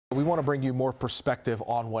we want to bring you more perspective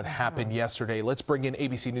on what happened yesterday. Let's bring in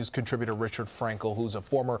ABC News contributor Richard Frankel, who's a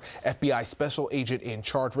former FBI special agent in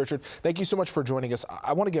charge. Richard, thank you so much for joining us.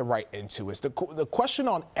 I want to get right into it. The question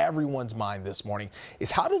on everyone's mind this morning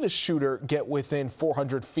is, how did a shooter get within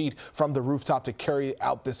 400 feet from the rooftop to carry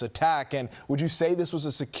out this attack? And would you say this was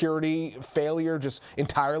a security failure just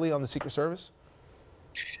entirely on the Secret Service?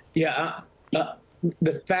 Yeah.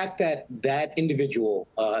 The fact that that individual,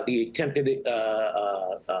 the attempted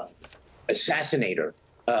assassinator,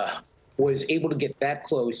 was able to get that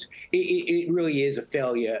close, it really is a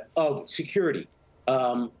failure of security.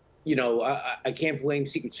 I can't blame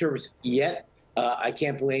Secret Service yet. I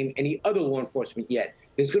can't blame any other law enforcement yet.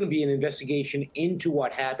 There's going to be an investigation into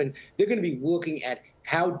what happened. They're going to be looking at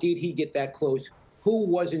how did he get that close, who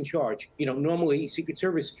was in charge. Normally Secret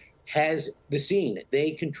Service has the scene.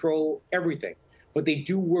 They control everything. But they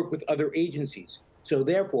do work with other agencies. So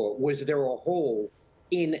therefore, was there a hole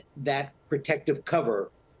in that protective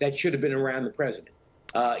cover that should have been around the president?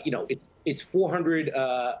 It's 400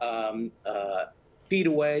 feet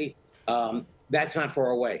away. That's not far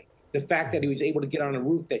away. The fact that he was able to get on a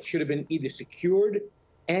roof that should have been either secured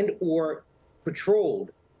and or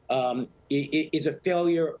patrolled is a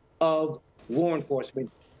failure of law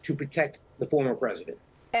enforcement to protect the former president.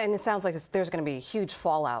 And it sounds like there's going to be huge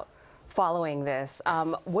fallout following this.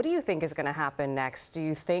 What do you think is going to happen next? Do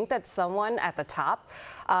you think that someone at the top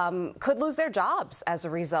could lose their jobs as a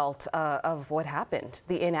result of what happened,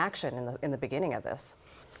 the inaction in the beginning of this?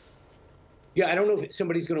 Yeah, I don't know if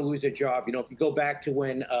somebody's going to lose their job. If you go back to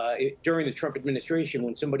when, during the Trump administration,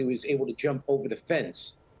 when somebody was able to jump over the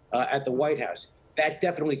fence at the White House, that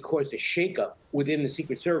definitely caused a shakeup within the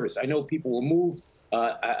Secret Service. I know people were moved.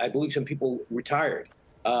 I believe some people retired.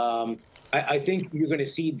 I think you're going to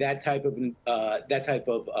see that type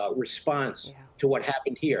of response to what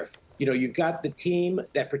happened here. You've got the team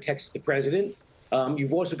that protects the president.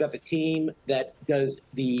 You've also got the team that does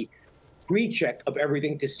the pre-check of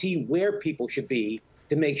everything to see where people should be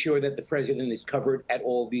to make sure that the president is covered at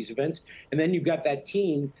all of these events. And then you've got that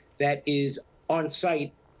team that is on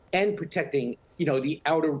site and protecting, the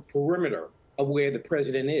outer perimeter of where the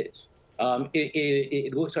president is.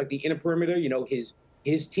 It looks like the inner perimeter,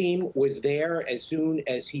 his team was there as soon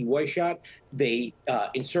as he was shot. They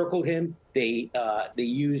encircled him. They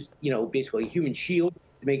used, basically a human shield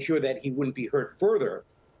to make sure that he wouldn't be hurt further.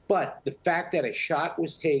 But the fact that a shot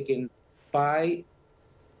was taken by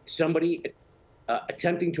somebody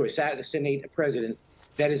attempting to assassinate a president,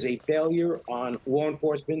 that is a failure on law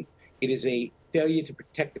enforcement. It is a failure to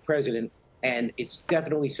protect the president. And it's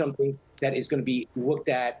definitely something that is going to be looked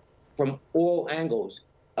at from all angles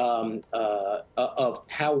of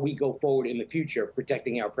how we go forward in the future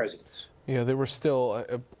protecting our presidents. Yeah, there were still,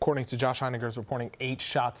 according to Josh Heininger's reporting, 8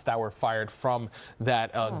 shots that were fired from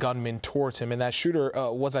that gunman towards him. And that shooter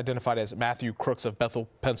was identified as Matthew Crooks of Bethel,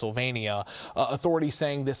 Pennsylvania. Authorities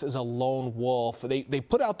saying this is a lone wolf. They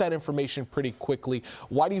put out that information pretty quickly.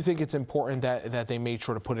 Why do you think it's important that they made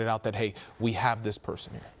sure to put it out that, hey, we have this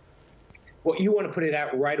person here? Well, you want to put it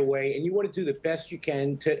out right away, and you want to do the best you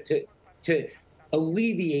can to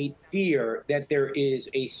alleviate fear that there is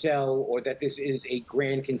a cell or that this is a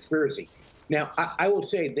grand conspiracy. Now, I will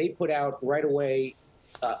say they put out right away,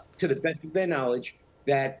 to the best of their knowledge,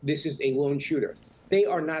 that this is a lone shooter. They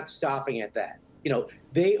are not stopping at that.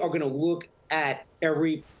 They are going to look at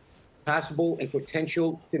every possible and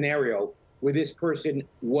potential scenario where this person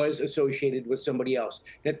was associated with somebody else,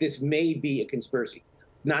 that this may be a conspiracy.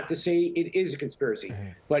 Not to say it is a conspiracy,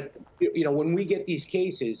 but when we get these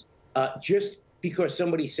cases, just because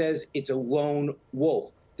somebody says it's a lone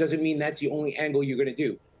wolf doesn't mean that's the only angle you're going to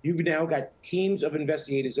do. You've now got teams of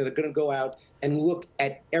investigators that are going to go out and look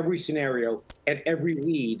at every scenario, at every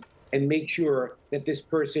lead, and make sure that this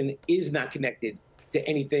person is not connected to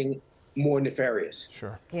anything more nefarious.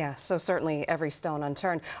 Sure. Yeah, so certainly every stone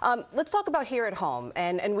unturned. Let's talk about here at home.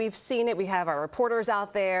 And we've seen it. We have our reporters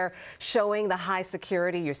out there showing the high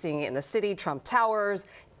security. You're seeing it in the city, Trump Towers,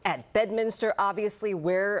 at Bedminster, obviously,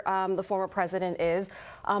 where the former president is.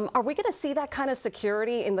 Are we going to see that kind of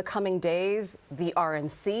security in the coming days? The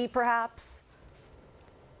RNC, perhaps?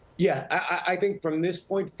 Yeah, I think from this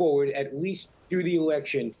point forward, at least through the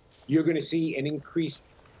election, you're going to see an increased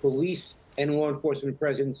police and law enforcement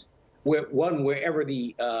presence, wherever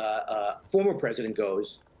the former president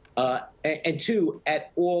goes, and 2,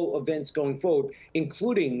 at all events going forward,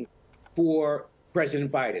 including for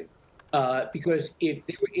President Biden. Because if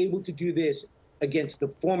they were able to do this against the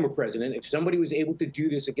former president, if somebody was able to do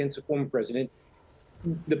this against the former president,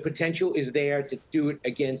 the potential is there to do it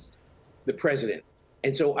against the president.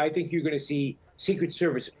 And so I think you're going to see Secret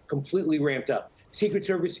Service completely ramped up. Secret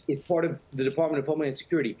Service is part of the Department of Homeland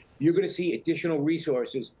Security. You're going to see additional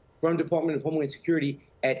resources from Department of Homeland Security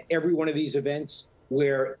at every one of these events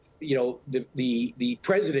where, you know, the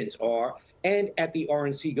presidents are, and at the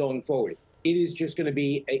RNC going forward. It is just going to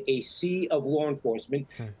be a sea of law enforcement,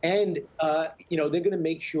 and you know, they're going to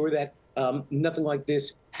make sure that nothing like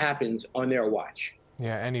this happens on their watch.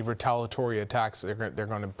 Yeah, any retaliatory attacks they're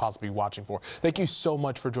going to possibly be watching for. Thank you so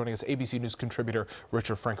much for joining us, ABC News contributor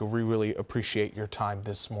Richard Frankel. We really appreciate your time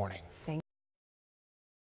this morning.